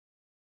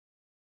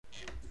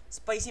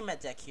Spicy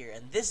MedTech here,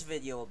 and this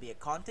video will be a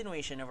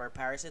continuation of our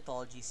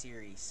parasitology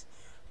series.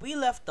 We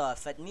left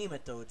off at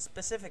nematodes,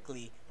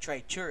 specifically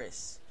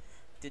Trichuris.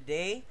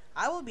 Today,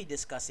 I will be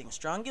discussing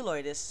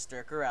Strongyloides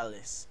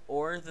stercoralis,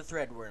 or the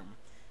threadworm.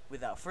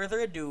 Without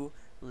further ado,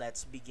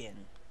 let's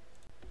begin.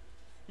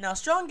 Now,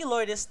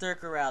 Strongyloides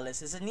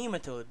stercoralis is a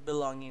nematode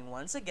belonging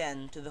once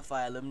again to the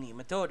phylum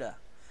Nematoda.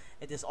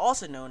 It is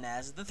also known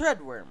as the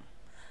threadworm.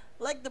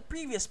 Like the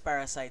previous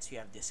parasites we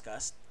have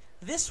discussed,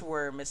 this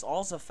worm is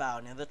also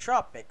found in the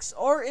tropics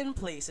or in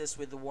places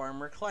with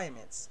warmer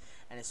climates,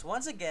 and is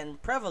once again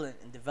prevalent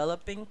in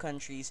developing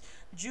countries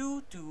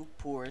due to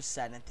poor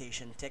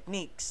sanitation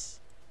techniques.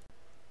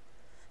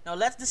 Now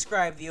let's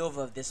describe the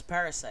ova of this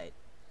parasite.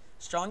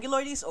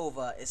 Strongyloides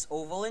ova is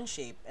oval in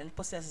shape and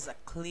possesses a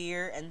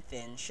clear and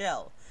thin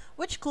shell,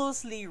 which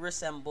closely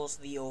resembles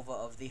the ova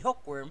of the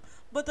hookworm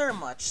but are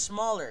much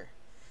smaller.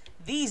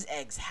 These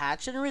eggs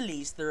hatch and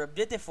release the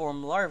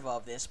rhabditiform larva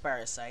of this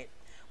parasite,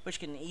 which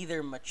can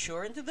either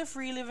mature into the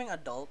free-living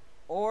adult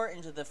or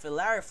into the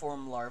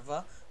filariform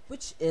larva,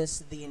 which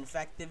is the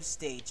infective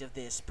stage of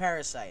this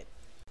parasite.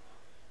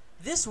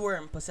 This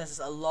worm possesses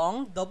a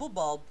long,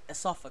 double-bulbed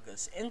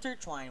esophagus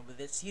intertwined with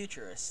its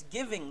uterus,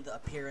 giving the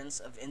appearance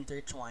of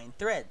intertwined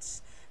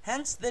threads,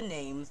 hence the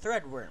name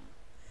threadworm.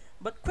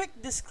 But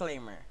quick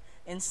disclaimer,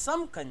 in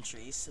some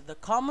countries, the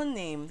common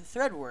name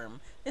threadworm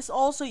is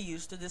also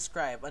used to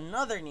describe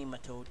another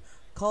nematode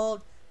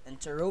called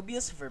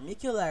Enterobius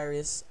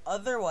vermicularis,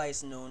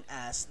 otherwise known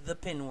as the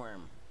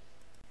pinworm.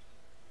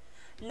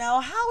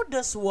 Now, how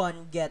does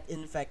one get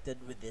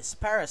infected with this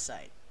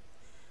parasite?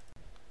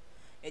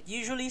 It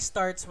usually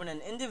starts when an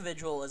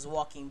individual is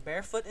walking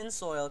barefoot in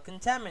soil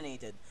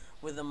contaminated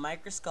with the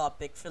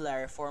microscopic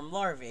filariform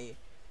larvae,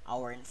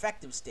 our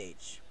infective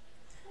stage.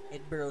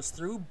 It burrows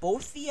through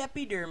both the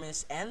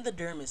epidermis and the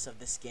dermis of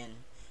the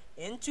skin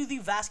into the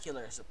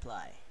vascular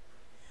supply.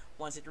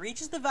 Once it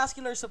reaches the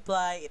vascular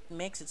supply, it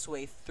makes its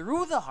way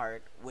through the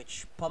heart,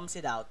 which pumps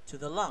it out to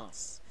the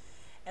lungs,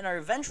 and are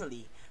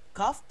eventually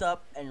coughed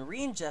up and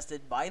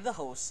re-ingested by the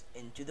host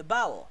into the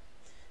bowel,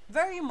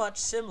 very much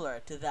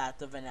similar to that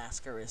of an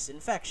Ascaris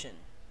infection.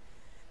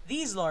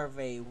 These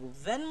larvae will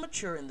then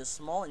mature in the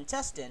small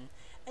intestine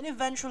and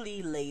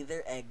eventually lay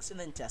their eggs in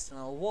the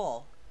intestinal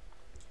wall.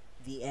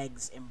 The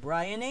eggs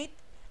embryonate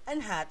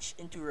and hatch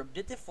into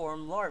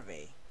rhabditiform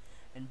larvae,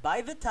 and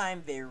by the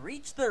time they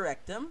reach the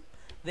rectum,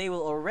 they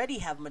will already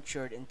have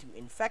matured into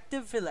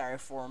infective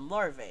filariform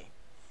larvae.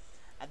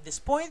 At this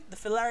point, the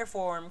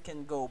filariform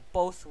can go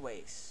both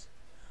ways.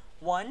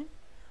 1.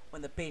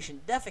 When the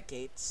patient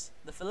defecates,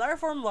 the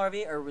filariform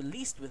larvae are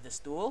released with the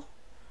stool.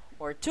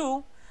 Or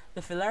 2.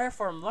 The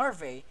filariform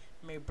larvae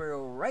may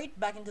burrow right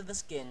back into the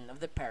skin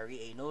of the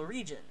perianal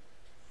region.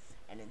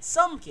 And in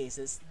some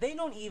cases, they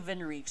don't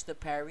even reach the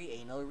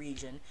perianal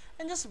region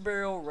and just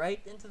burrow right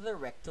into the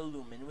rectal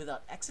lumen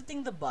without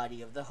exiting the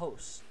body of the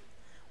host.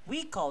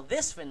 We call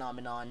this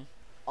phenomenon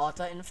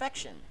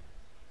autoinfection.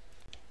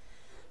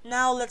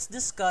 Now let's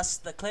discuss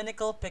the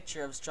clinical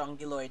picture of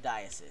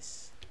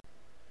strongyloidiasis.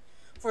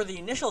 For the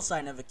initial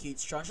sign of acute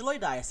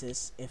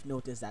strongyloidiasis, if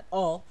noticed at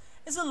all,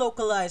 is a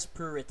localized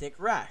pruritic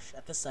rash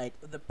at the site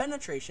of the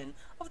penetration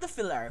of the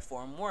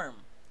filariform worm.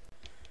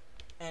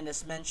 And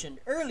as mentioned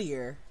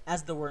earlier,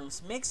 as the worm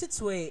makes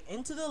its way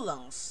into the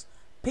lungs,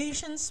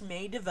 patients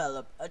may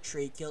develop a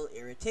tracheal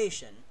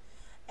irritation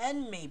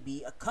and may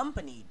be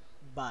accompanied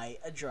by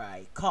a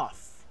dry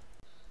cough.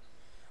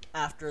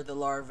 After the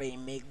larvae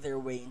make their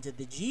way into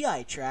the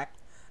GI tract,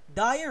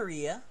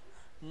 diarrhea,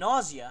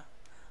 nausea,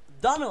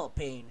 abdominal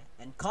pain,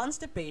 and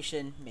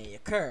constipation may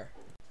occur.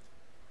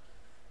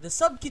 The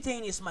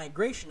subcutaneous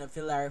migration of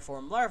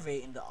filariform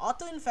larvae in the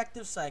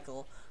autoinfective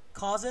cycle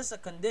causes a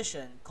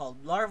condition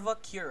called larva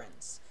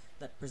curans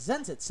that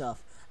presents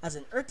itself as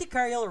an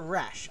urticarial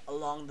rash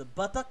along the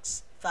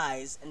buttocks,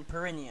 thighs, and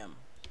perineum.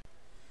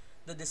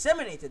 The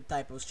disseminated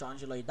type of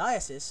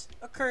strongyloidiasis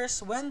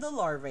occurs when the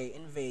larvae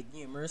invade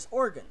numerous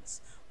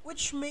organs,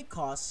 which may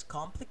cause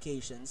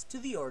complications to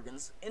the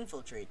organs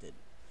infiltrated,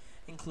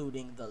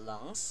 including the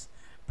lungs,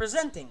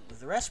 presenting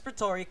with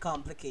respiratory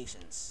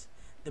complications,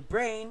 the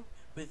brain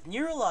with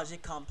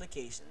neurologic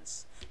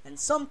complications, and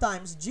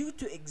sometimes due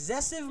to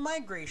excessive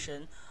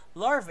migration,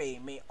 larvae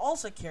may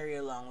also carry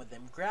along with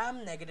them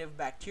gram-negative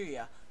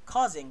bacteria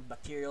causing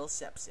bacterial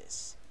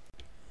sepsis.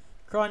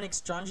 Chronic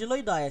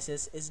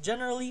strongyloidiasis is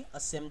generally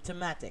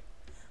asymptomatic,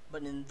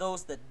 but in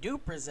those that do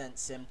present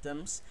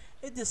symptoms,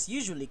 it is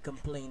usually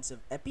complaints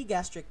of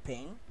epigastric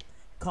pain,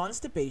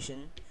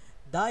 constipation,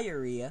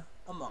 diarrhea,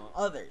 among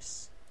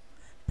others.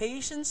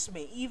 Patients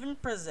may even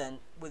present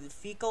with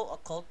fecal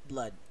occult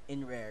blood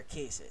in rare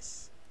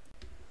cases.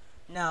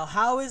 Now,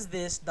 how is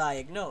this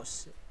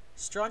diagnosed?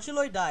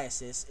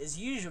 Strongyloidiasis is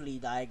usually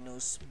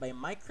diagnosed by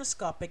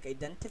microscopic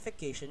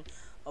identification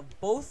of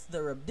both the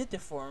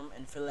rhabditiform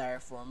and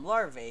filariform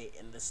larvae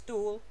in the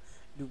stool,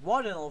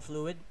 duodenal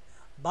fluid,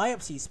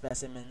 biopsy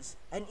specimens,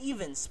 and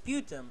even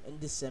sputum in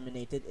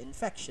disseminated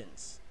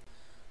infections.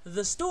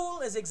 The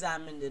stool is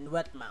examined in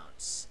wet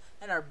mounts.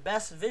 and are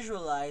best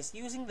visualized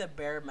using the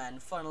Behrman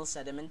funnel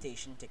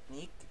sedimentation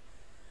technique,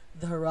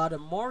 the Harada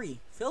Mori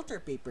filter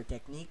paper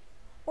technique,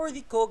 or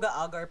the Koga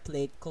agar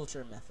plate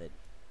culture method.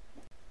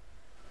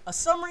 A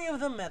summary of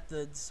the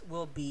methods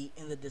will be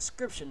in the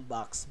description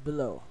box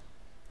below.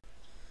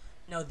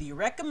 Now, the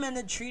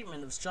recommended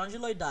treatment of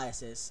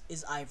strongyloidiasis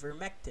is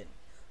ivermectin,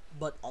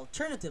 but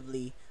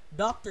alternatively,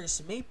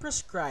 doctors may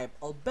prescribe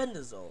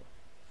albendazole.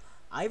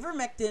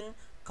 Ivermectin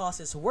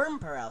causes worm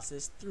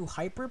paralysis through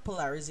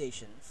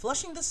hyperpolarization,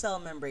 flushing the cell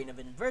membrane of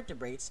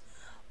invertebrates,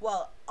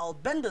 while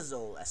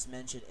albendazole, as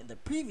mentioned in the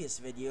previous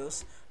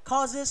videos,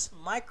 causes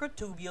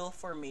microtubule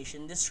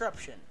formation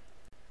disruption.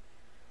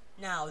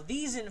 Now,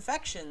 these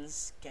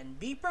infections can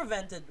be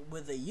prevented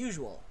with the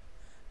usual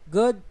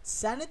good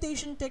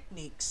sanitation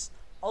techniques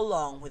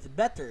along with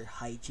better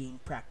hygiene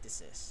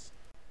practices.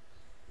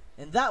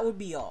 And that would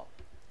be all.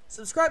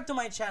 Subscribe to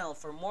my channel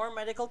for more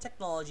medical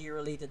technology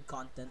related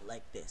content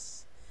like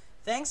this.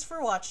 Thanks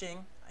for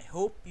watching. I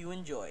hope you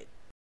enjoyed.